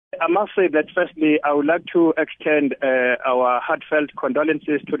I must say that firstly, I would like to extend our heartfelt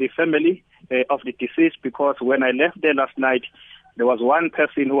condolences to the family of the deceased, because when I left there last night, there was one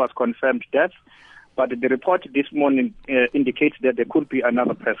person who was confirmed dead, but the report this morning indicates that there could be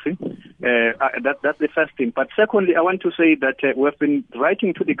another person. That's the first thing. But secondly, I want to say that we've been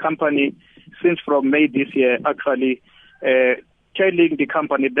writing to the company since from May this year, actually, telling the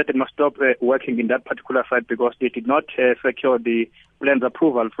company that they must stop working in that particular site because they did not secure the plans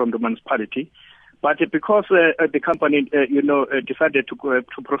approval from the municipality. But because the company, decided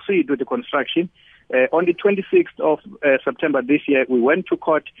to proceed with the construction, on the 26th of September this year, we went to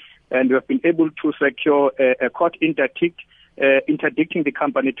court and we have been able to secure a court interdict, interdicting the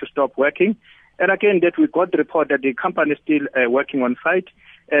company to stop working. And again, that we got the report that the company is still working on site.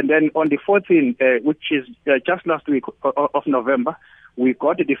 And then on the 14th, which is just last week of November, we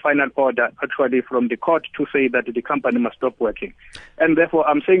got the final order actually from the court to say that the company must stop working. And therefore,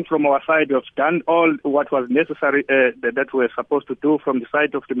 I'm saying from our side, we've done all what was necessary that we're supposed to do from the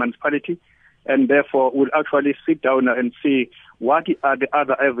side of the municipality. And therefore, we'll actually sit down and see what are the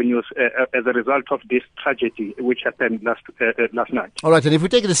other avenues as a result of this tragedy which happened last night. All right, and if we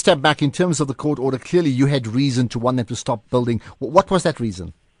take it a step back in terms of the court order, clearly you had reason to want them to stop building. What was that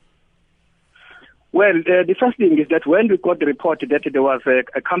reason? Well, the first thing is that when we got the report that there was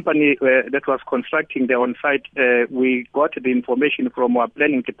a company that was constructing their own site, we got the information from our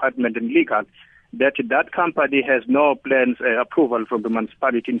planning department and legal that company has no plans approval from the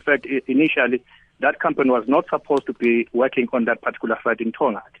municipality. In fact, initially, that company was not supposed to be working on that particular site in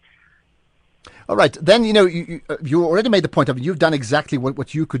Tonga. All right. Then, you already made the point of it. You've done exactly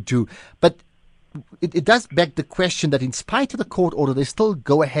what you could do. But it does beg the question that in spite of the court order, they still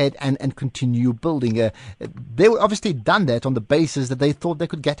go ahead and continue building. They were obviously done that on the basis that they thought they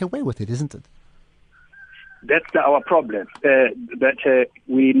could get away with it, isn't it? That's our problem, that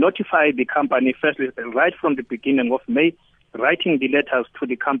we notified the company firstly right from the beginning of May, writing the letters to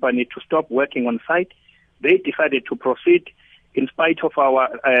the company to stop working on site. They decided to proceed in spite of our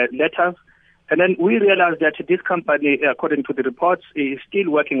letters. And then we realized that this company, according to the reports, is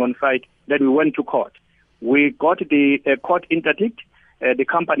still working on site. Then we went to court. We got the court interdict. The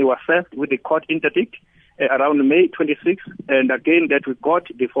company was served with the court interdict around May 26th. And again, that we got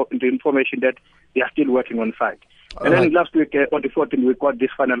the information that they are still working on site. And then last week, on the 14th, we got this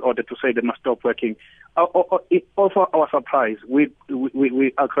final order to say they must stop working. For our surprise, we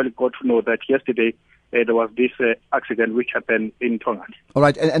actually got to know that yesterday there was this accident which happened in Tonga. All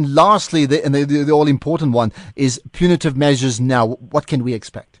right. And lastly, the all-important one is punitive measures now. What can we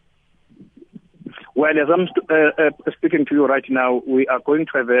expect? Well, as I'm speaking to you right now, we are going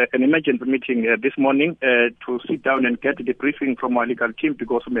to have an emergency meeting this morning to sit down and get the briefing from our legal team,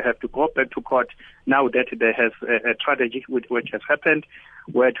 because we may have to go back to court now that there has a tragedy which has happened,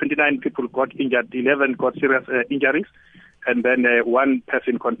 where 29 people got injured, 11 got serious injuries, and then one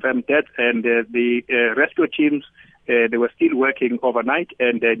person confirmed death, and the rescue teams, they were still working overnight,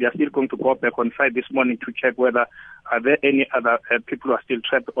 and they are still going to go back on site this morning to check whether are there any other people who are still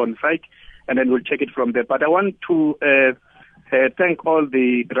trapped on site, and then we'll check it from there. But I want to thank all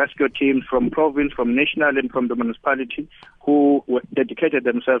the rescue teams from province, from national, and from the municipality who dedicated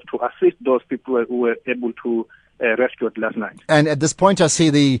themselves to assist those people who were able to rescue it last night. And at this point, I see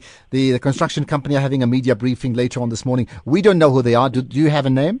the construction company are having a media briefing later on this morning. We don't know who they are. Do you have a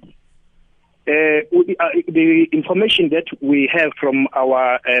name? The information that we have from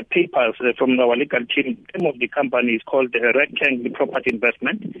our papers, from our legal team, the name of the company is called Rectangle Property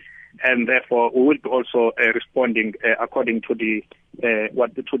Investment, and therefore we will be also responding according to the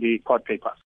court papers.